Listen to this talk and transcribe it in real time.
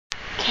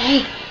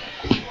Hey.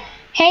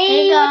 Hey,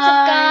 Hey what's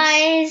up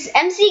guys?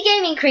 MC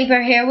Gaming Creeper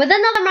here with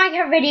another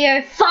Minecraft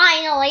video,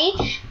 finally!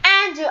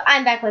 And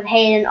I'm back with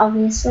Hayden,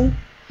 obviously.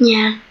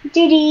 Yeah.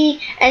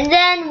 Doody. And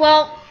then,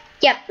 well,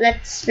 yep,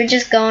 we're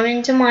just going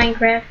into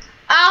Minecraft.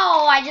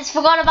 Oh, I just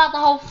forgot about the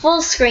whole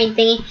full screen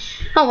thingy.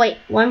 Oh wait,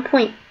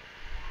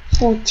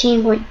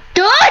 1.14.30?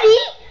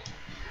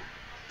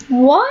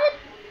 What?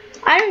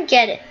 I don't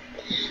get it.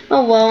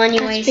 Oh well,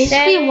 anyway. It's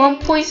basically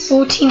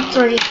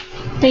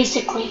 1.14.30,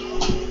 basically.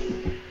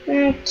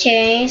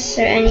 Okay,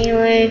 so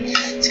anyway,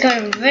 let's go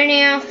to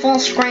video, full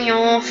screen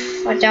off,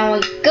 down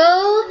we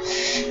go,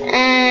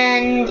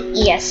 and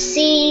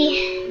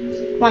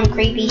ESC, one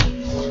creepy.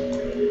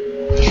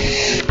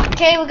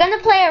 Okay, we're gonna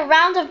play a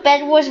round of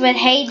Bed Wars with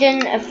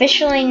Hayden,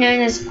 officially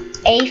known as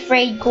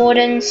Afraid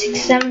Gordon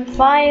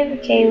 675.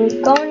 Okay,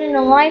 we're going in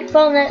the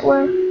Lifebell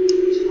network.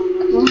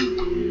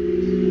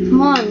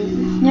 Come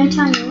on, no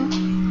time,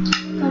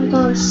 gotta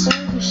go to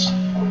service.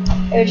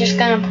 We're just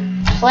gonna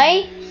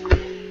play.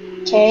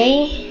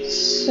 Okay,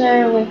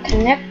 so we're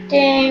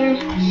connecting.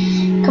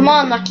 Come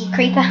on, lucky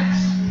creeper.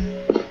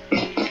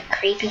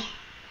 Creepy.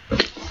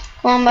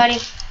 Come on, buddy.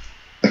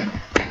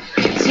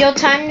 It's your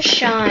time to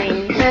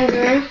shine.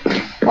 Andrew,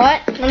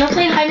 What? I'm gonna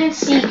play hide and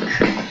seek.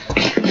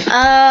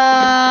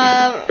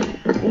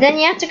 Then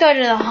you have to go to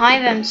the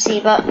Hive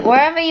MC, but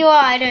wherever you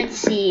are, I don't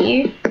see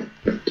you.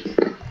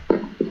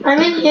 I'm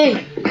in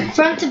here,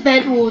 front to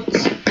Bed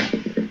Wars.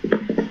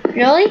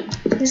 Really?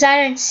 Because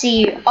I don't see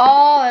you.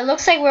 Oh, it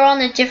looks like we're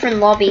on a different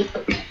lobby.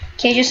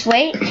 Okay, just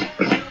wait.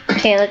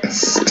 Okay,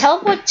 let's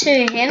teleport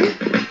to him.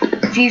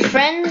 View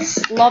friends,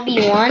 lobby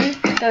 1.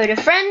 Go to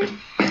friend.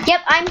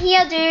 Yep, I'm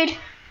here, dude.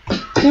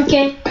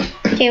 Okay.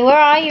 Okay, where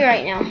are you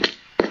right now?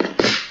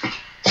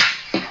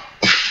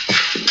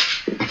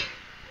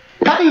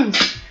 Buttons.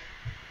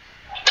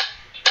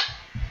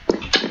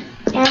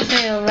 Also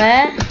over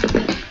there.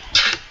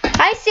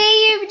 I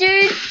see you,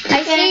 dude.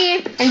 I see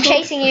you. I'm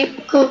chasing you.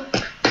 Cool.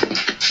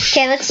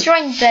 Okay, let's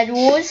join Bed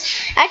Wars.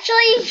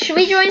 Actually, should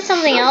we join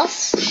something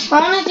else? I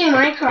wanna do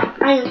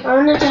Minecraft. I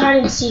wanna do hide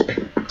and seek.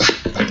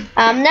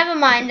 Never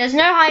mind. There's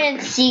no hide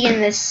and seek in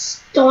this.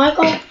 Don't I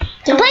go?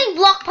 I'm playing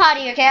Block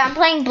Party, okay? I'm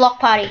playing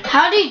Block Party.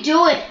 How do you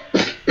do it?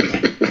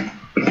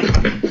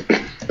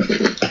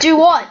 Do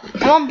what?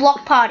 I'm on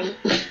Block Party.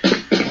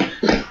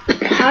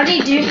 How do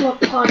you do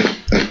Block Party?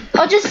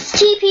 Oh, just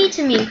TP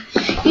to me.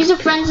 Use a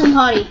friends and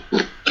party.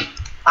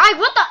 Alright,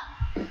 what the?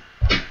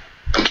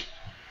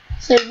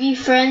 So view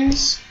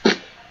friends.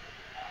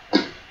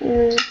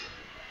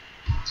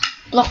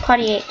 Block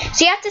Party 8.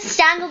 So you have to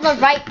stand on the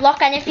right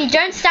block, and if you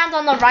don't stand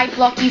on the right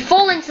block, you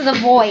fall into the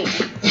void.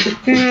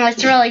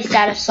 It's really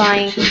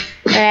satisfying.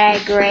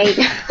 Great.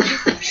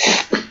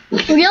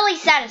 Really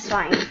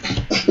satisfying.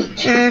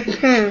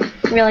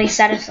 Really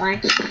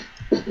satisfying.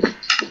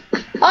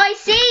 Oh, I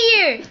see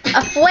you!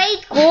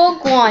 Afraid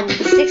Gorgon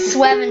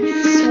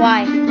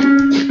 675.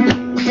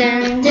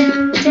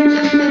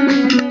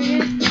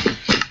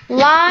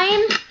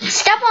 Lime.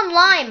 Step on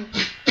lime.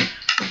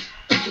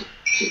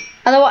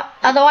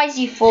 Otherwise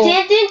you fall. Do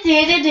any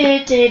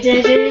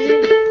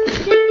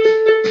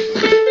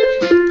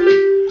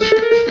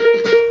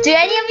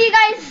of you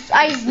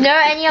guys know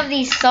any of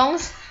these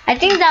songs? I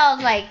think that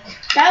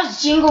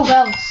was Jingle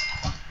Bells.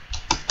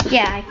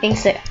 Yeah, I think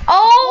so.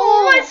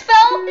 Oh, almost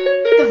fell.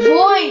 The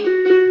void.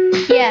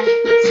 Yeah,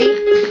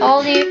 see?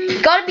 All you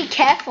gotta be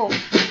careful.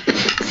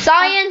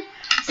 Cyan.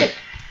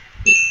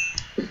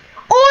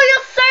 Oh,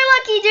 you're so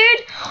lucky,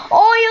 dude.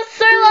 Oh, you're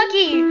so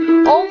lucky.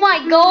 Oh my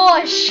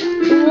gosh.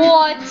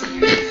 What?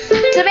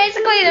 So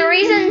basically the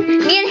reason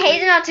me and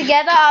Hayden are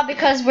together are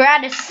because we're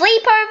at a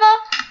sleepover.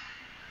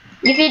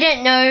 If you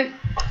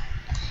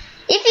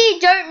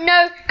don't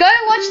know, go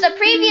watch the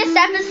previous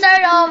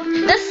episode of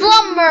the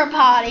Slumber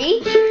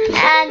Party.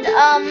 And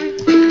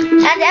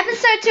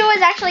episode 2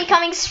 is actually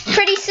coming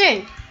pretty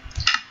soon.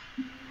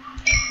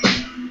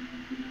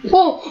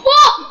 Oh,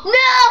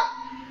 no!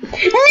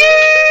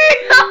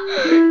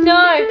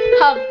 No!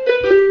 Hub.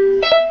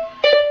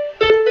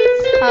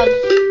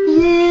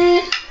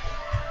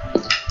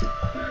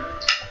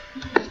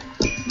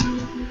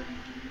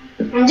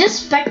 I'm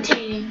just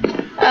spectating.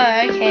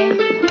 Oh, okay.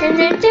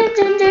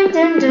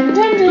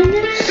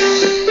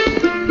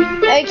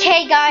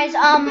 Okay, guys.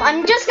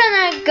 I'm just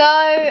gonna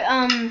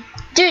go.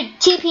 Dude,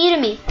 TP to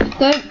me.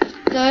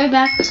 Go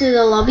back to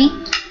the lobby.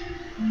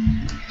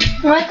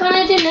 Why can't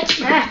I do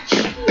next match?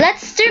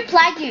 Let's do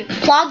Plug You.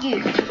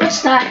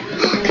 What's that?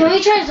 Can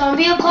we try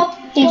Zombie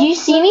Apocalypse? Did you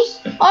see me?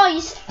 Oh,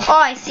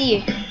 I see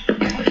you.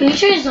 Can we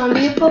try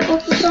Zombie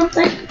Apocalypse or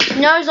something?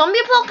 No, Zombie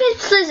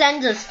Apocalypse is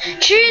endless.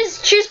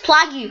 Choose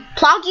Plug You.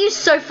 Plug You's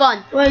so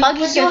fun. Wait, Plug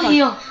You's so fun.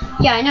 Here.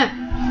 Yeah, I know.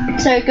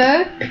 So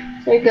go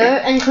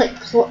and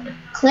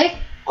click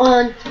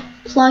on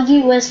Plug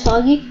You. Where's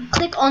Plug You?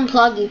 Click on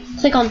Plug You.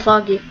 Click on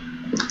Plug You.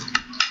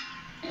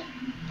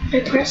 I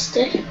pressed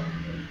it.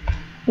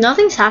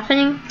 Nothing's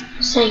happening.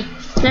 Same.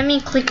 Let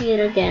me click it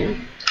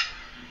again.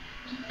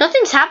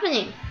 Nothing's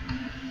happening.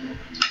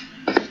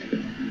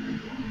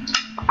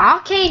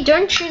 Arcade,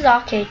 don't choose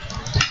arcade.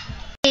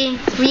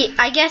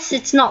 I guess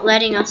it's not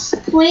letting us.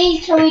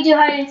 Please, can we do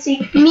hide and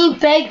seek? Me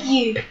beg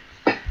you.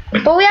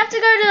 But we have to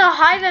go to the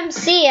Hive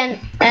MC and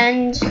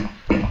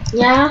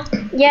Yeah?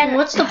 yeah.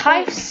 What's the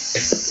Hive point?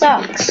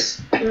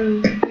 sucks.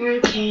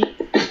 Okay.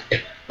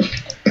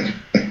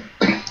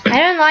 I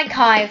don't like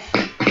Hive.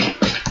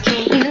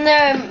 Okay. Even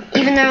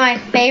though my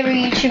favorite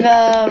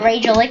YouTuber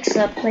Rage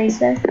Elixir plays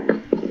there.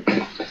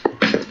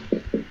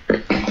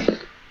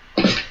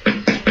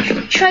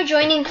 Try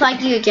joining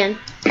Plaggy again.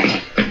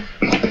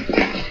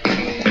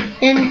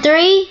 In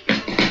 3,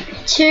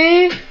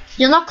 2,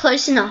 you're not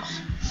close enough.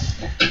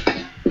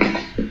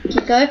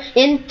 Keep go.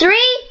 In 3,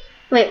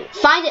 wait,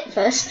 find it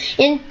first.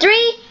 In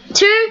 3,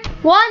 2,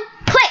 1,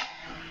 click.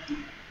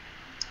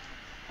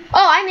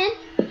 Oh, I'm in.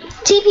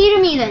 TP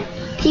to me then.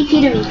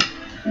 TP to me.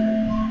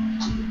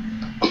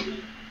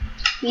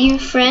 You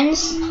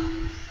friends?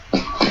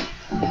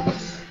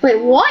 Wait,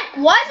 what?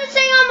 Why is it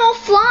saying I'm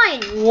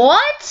offline?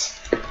 What?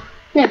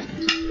 No,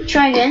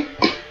 try again.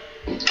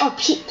 Oh,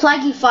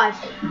 Plaggy 5.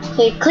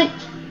 Okay, click.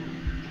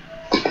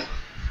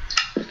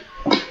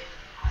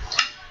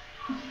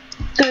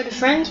 Go to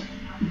friend.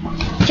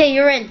 Okay,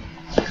 you're in.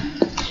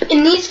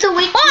 It needs to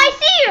wait. Oh, I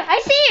see you!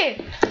 I see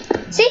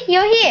you! See,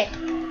 you're here.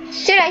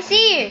 Dude, I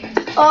see you.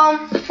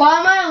 Why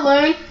am I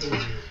alone?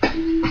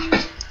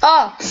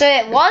 Oh, so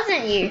it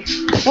wasn't you.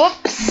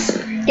 Whoops.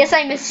 Guess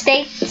I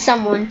mistaked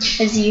someone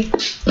as you.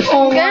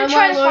 Oh, I'm gonna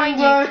try to find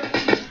you.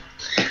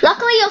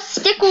 Luckily, your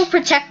stick will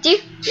protect you.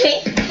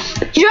 Wait.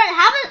 You don't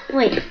have a...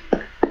 Wait.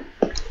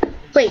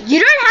 Wait, you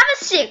don't have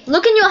a stick.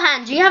 Look in your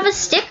hand. Do you have a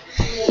stick?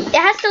 It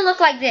has to look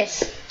like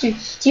this. Do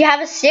you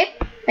have a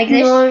stick? Like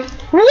this? No.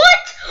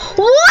 What?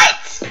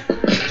 What?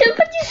 That's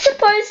what you're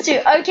supposed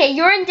to. Okay,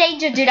 you're in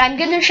danger, dude. I'm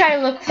gonna try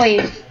to look for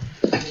you.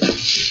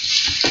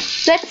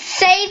 Let's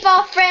save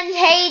our friend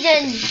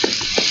Hayden.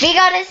 We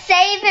gotta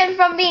save him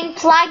from being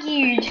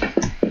plagued.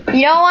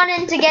 You don't want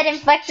him to get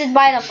infected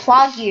by the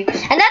plague.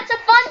 And that's the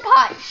fun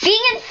part,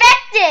 being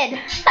infected.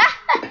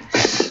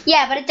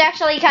 Yeah, but it's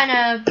actually kind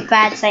of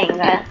bad saying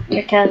that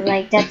because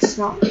like that's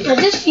not. I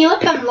just feel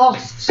like I'm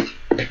lost.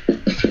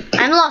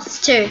 I'm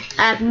lost too.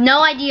 I have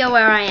no idea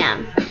where I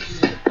am.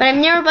 But I'm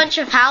near a bunch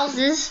of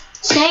houses.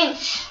 Same.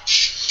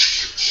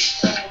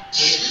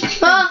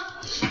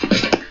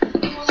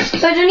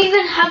 I don't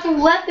even have a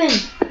weapon.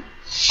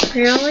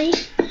 Really?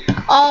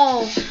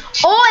 Oh,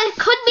 it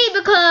could be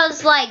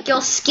because like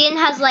your skin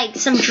has like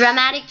some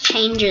dramatic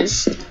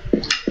changes.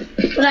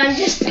 But I'm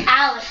just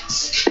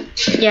Alex.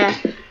 Yeah.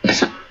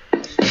 So,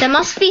 there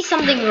must be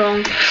something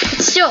wrong.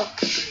 But still.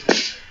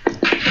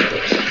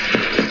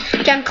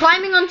 Okay, I'm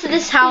climbing onto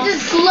this house.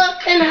 Just good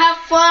luck and have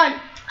fun.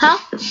 Huh?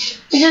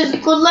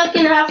 Just good luck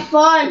and have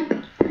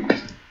fun.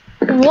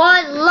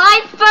 What?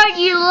 Lifeboat,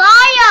 you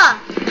liar!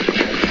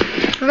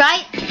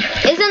 Right?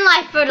 Isn't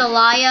Lifeboat a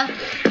liar?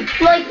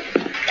 Like,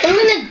 I'm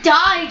gonna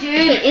die,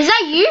 dude. Wait, is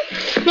that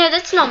you? No,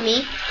 that's not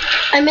me.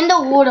 I'm in the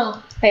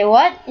water. Wait,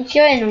 what? If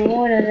you're in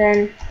water,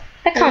 then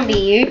that can't be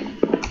you.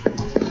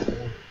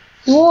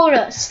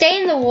 Water.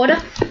 Stay in the water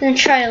and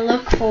try to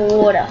look for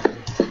water.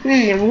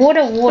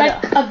 Water.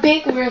 Like a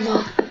big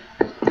river.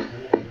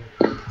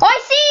 Oh, I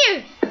see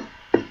you!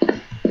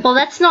 Well,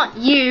 that's not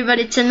you, but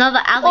it's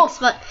another Alex.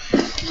 But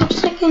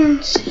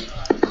Seconds.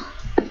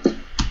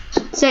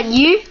 is that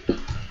you?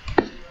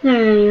 No,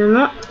 you're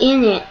not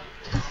in it.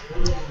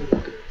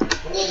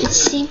 It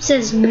seems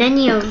there's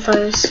many of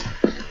those.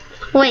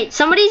 Wait,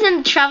 somebody's in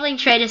the Traveling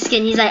Trader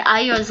skin. He's like,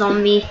 are you a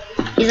zombie?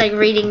 He's like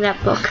reading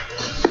that book.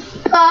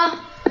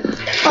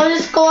 I'll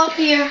just go up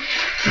here.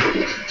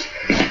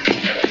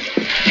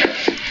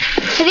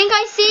 I think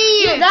I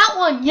see you. Yeah, that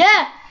one,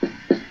 yeah.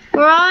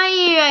 Where are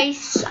you?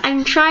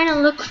 I'm trying to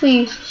look for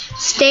you.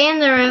 Stay in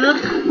the river.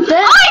 There.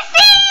 Oh, I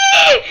see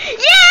you!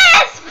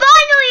 Yes!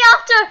 Finally,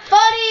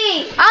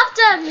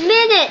 after a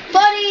minute.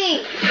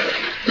 Buddy.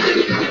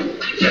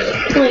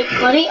 Wait,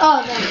 buddy?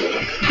 Oh,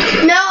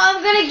 there. Now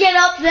I'm gonna get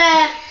up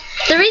there.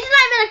 The reason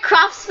I'm in a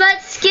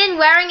Craftsmart skin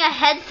wearing a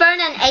headphone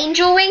and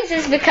angel wings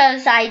is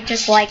because I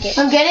just like it.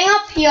 I'm getting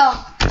up here.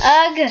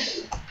 Ugh.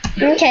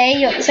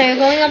 Okay, so you're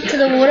going up to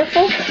the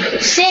waterfall?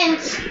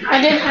 Since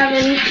I didn't have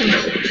anything.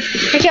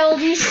 Okay, well,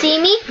 do you see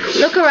me?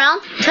 Look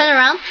around. Turn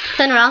around.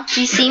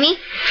 Do you see me?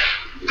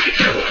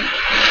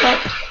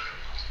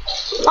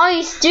 Oh,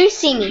 you do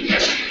see me.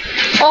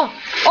 Oh,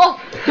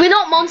 we're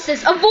not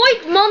monsters.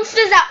 Avoid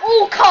monsters at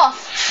all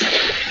costs.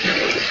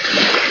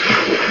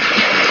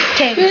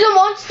 Okay. Who's a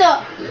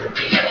monster?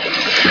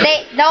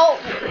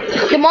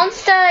 The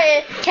monster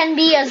can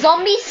be a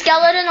zombie,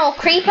 skeleton, or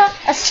creeper.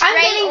 A stray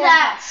I'm getting or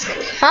that. mask.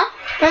 Huh?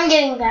 I'm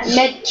getting that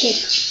med kit.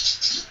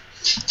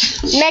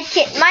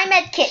 Medkit. My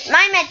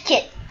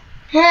medkit.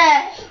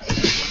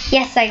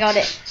 Yes, I got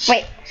it.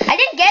 Wait, I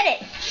didn't get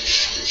it.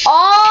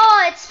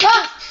 Oh, it's...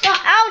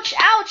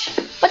 Ouch.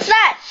 What's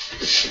that?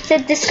 Is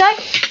it this guy?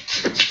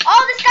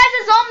 Oh, this guy's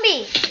a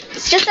zombie.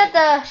 It's just at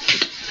the...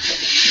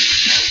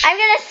 I'm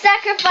gonna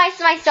sacrifice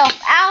myself.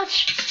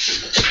 Ouch.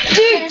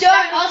 Dude,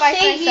 don't. I'll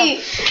save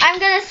you. I'm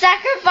gonna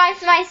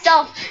sacrifice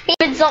myself.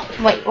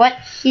 Wait, what?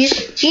 He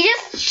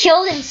just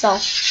killed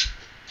himself.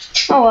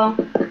 Oh well.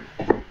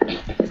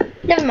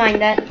 Never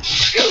mind that.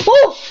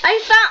 Oh,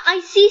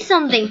 I see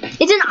something.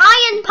 It's an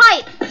iron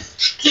pipe.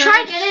 Can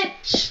I get it?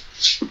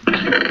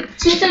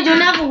 Since I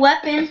don't have a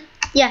weapon.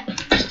 Yeah.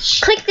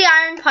 Click the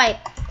iron pipe.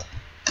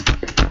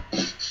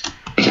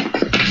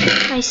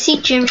 I see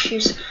gym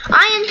shoes.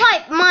 Iron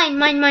pipe.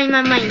 Mine.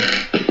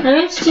 I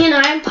don't see an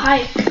iron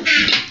pipe.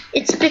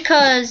 It's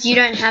because you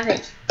don't have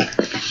it.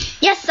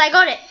 Yes, I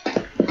got it.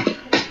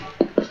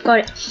 Got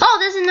it. Oh,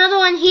 there's another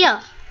one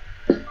here.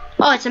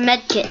 Oh, it's a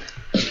med kit.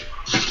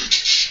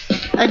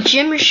 A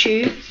gym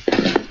shoe.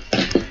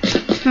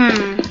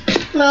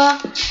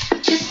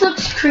 This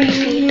looks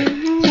creepy.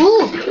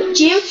 Ooh,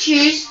 gym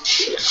shoes.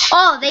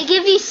 Oh, they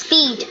give you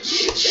speed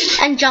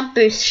and jump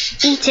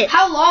boost. Eat it.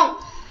 How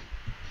long?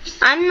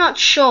 I'm not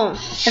sure.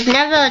 I've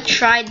never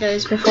tried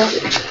those before.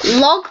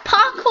 Log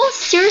parkour?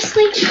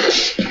 Seriously?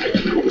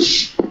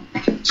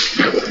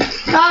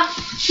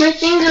 My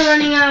things are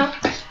running out.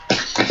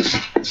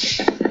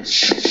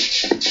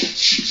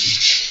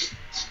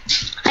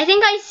 I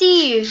think I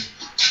see you.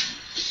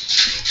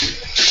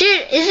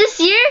 Dude, is this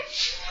you?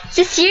 Is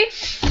this you?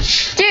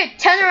 Dude,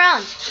 turn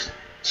around.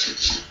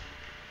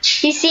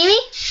 Do you see me?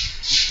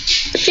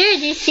 Dude,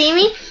 do you see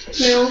me?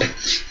 No.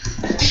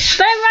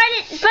 But I'm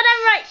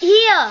right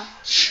here.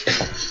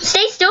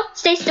 Stay still.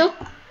 See,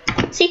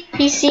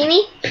 do you see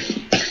me?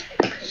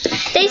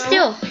 Stay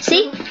still.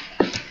 See?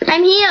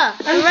 I'm here.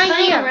 I'm right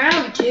turning here.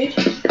 around, dude.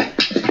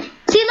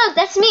 See, look,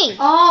 that's me.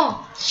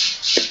 Oh.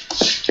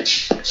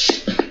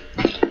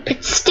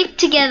 Let's stick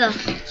together.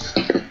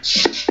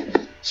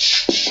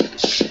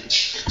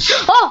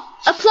 Oh,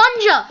 a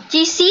plunger. Do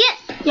you see it?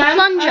 Yeah,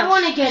 plunger. I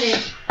want to get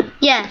it.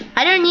 Yeah,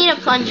 I don't need a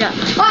plunger.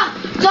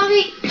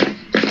 Zombie.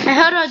 I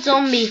heard a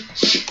zombie.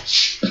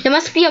 There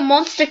must be a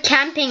monster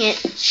camping it.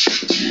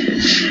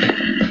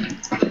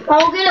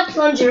 I'll get a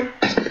plunger.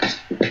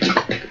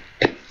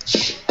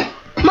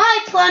 My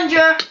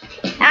plunger.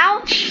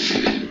 Ouch.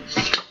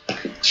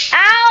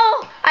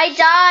 Ow! I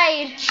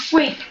died.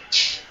 Wait.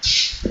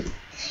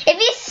 If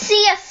you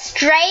see a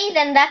stray,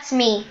 then that's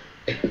me.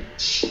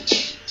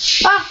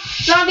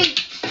 Zombie.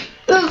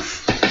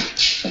 Oof.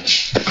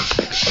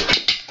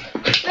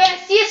 Wait, I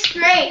see a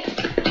stray.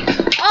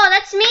 Oh,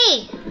 that's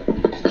me.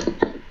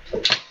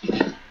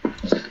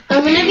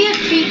 I'm gonna be a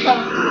creeper.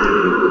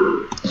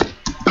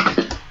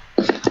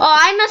 Oh,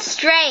 I'm a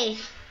stray.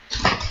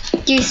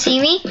 Do you see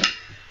me?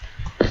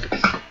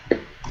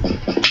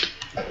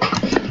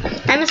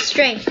 I'm a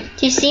stray.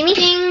 Do you see me?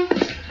 Ding.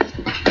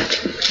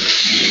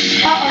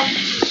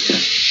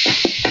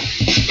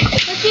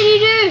 What did you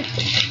do?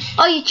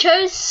 Oh, you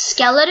chose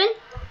skeleton?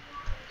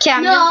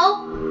 Camden?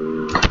 No.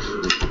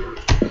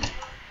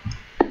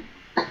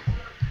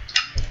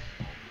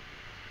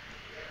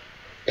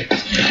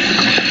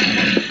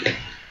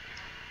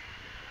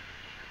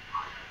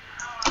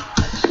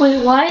 Wait,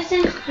 why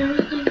isn't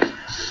everything?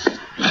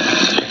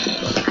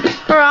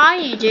 Where are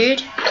you,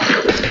 dude?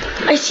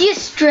 I see a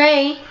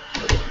stray.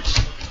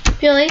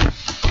 Really?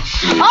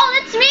 Oh,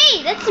 that's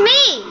me! That's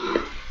me!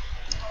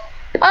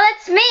 Oh,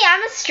 that's me!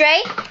 I'm a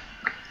stray.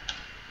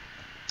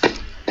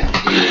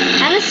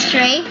 I'm a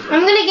stray.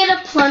 I'm gonna get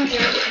a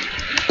plunger.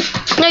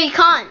 No, you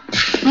can't.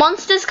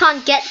 Monsters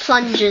can't get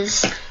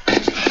plungers.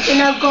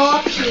 And I'll go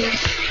up here.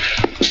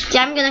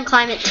 Yeah, I'm gonna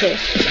climb it too.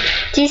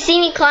 Do you see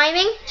me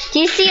climbing? Do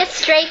you see a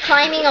stray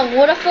climbing a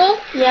waterfall?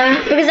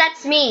 Yeah. Because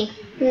that's me.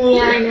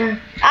 Yeah, I know.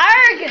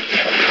 Arg!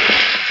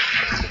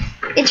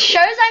 It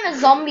shows I'm a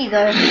zombie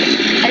though.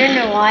 I don't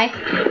know why,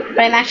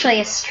 but I'm actually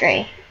a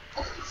stray.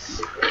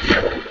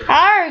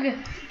 Arg!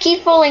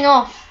 Keep falling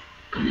off.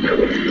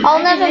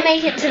 I'll never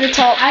make it to the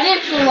top. I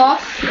didn't fall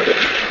off.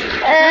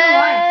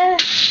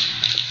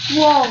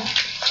 Whoa.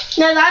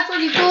 Now that's what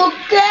you call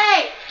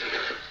gay.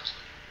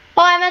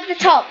 Oh, I'm at the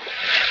top.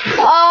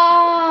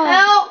 Oh.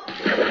 Help.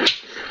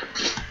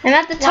 I'm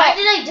at the top. Why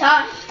did I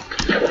die?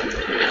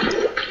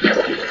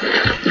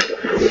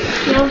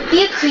 Don't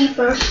be a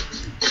creeper.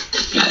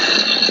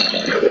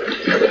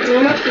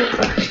 I'm a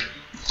creeper.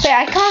 Wait,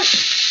 I can't.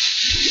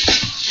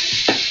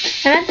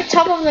 I'm at the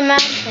top of the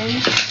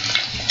mountain.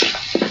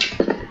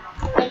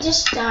 I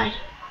just died.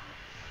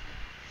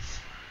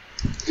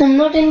 I'm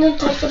not in the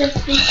top of the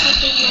mountain.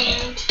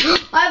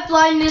 I have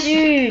blindness.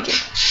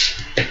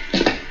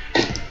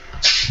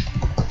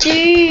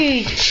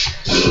 Dude.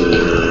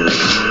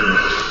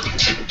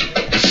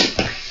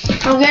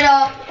 I'll get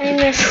up. I'm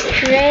a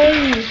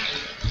stray.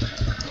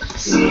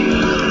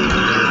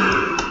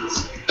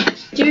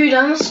 Dude,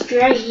 I'm a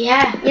stray,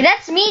 yeah. Yeah,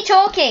 that's me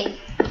talking.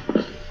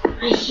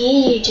 I hear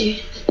you,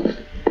 dude.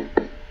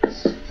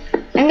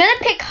 I'm gonna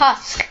pick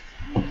husk.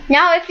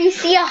 Now, if you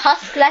see a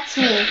husk, that's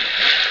me.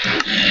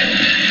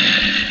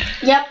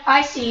 Yep,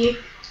 I see you.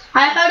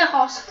 I heard a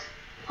husk.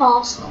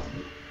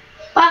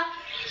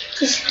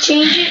 Just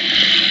change it.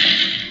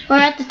 We're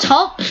at the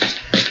top.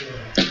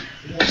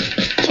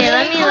 Okay,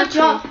 let me look.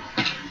 Drop.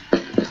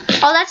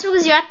 Oh, that's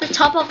because you're at the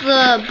top of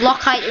the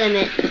block height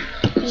limit.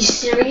 Are you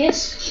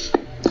serious?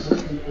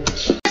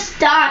 Just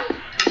die.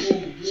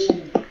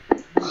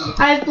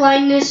 I have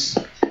blindness.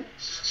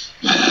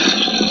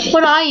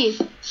 What are you?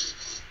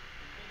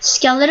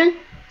 Skeleton?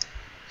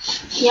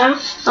 Yeah.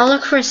 I'll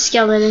look for a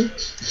skeleton.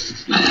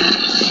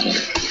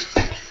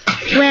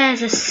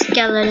 Where's a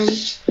skeleton?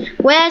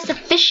 Where's a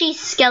fishy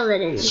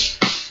skeleton?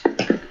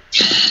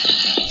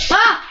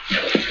 Ah!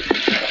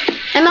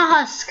 I'm a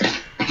husk.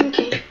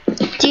 Okay.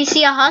 Do you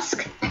see a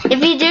husk?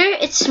 If you do,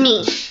 it's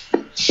me.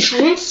 I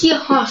didn't see a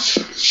husk.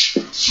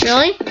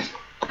 Really?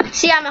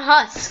 See, I'm a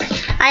husk.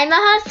 I'm a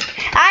husk.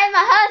 I'm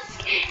a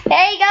husk.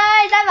 Hey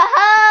guys, I'm a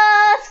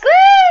husk.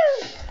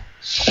 Woo!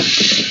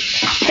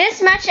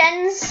 This match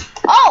ends.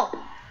 Oh!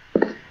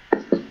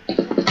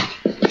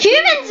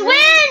 Humans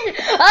win!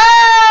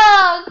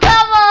 Oh,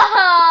 come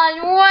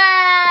on! Wow!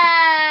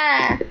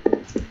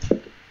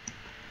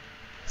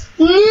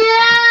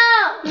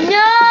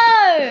 No!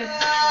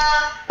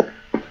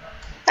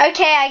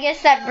 Okay, I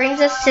guess that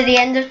brings us to the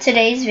end of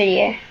today's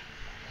video.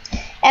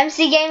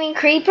 MC Gaming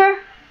Creeper,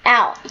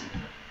 out.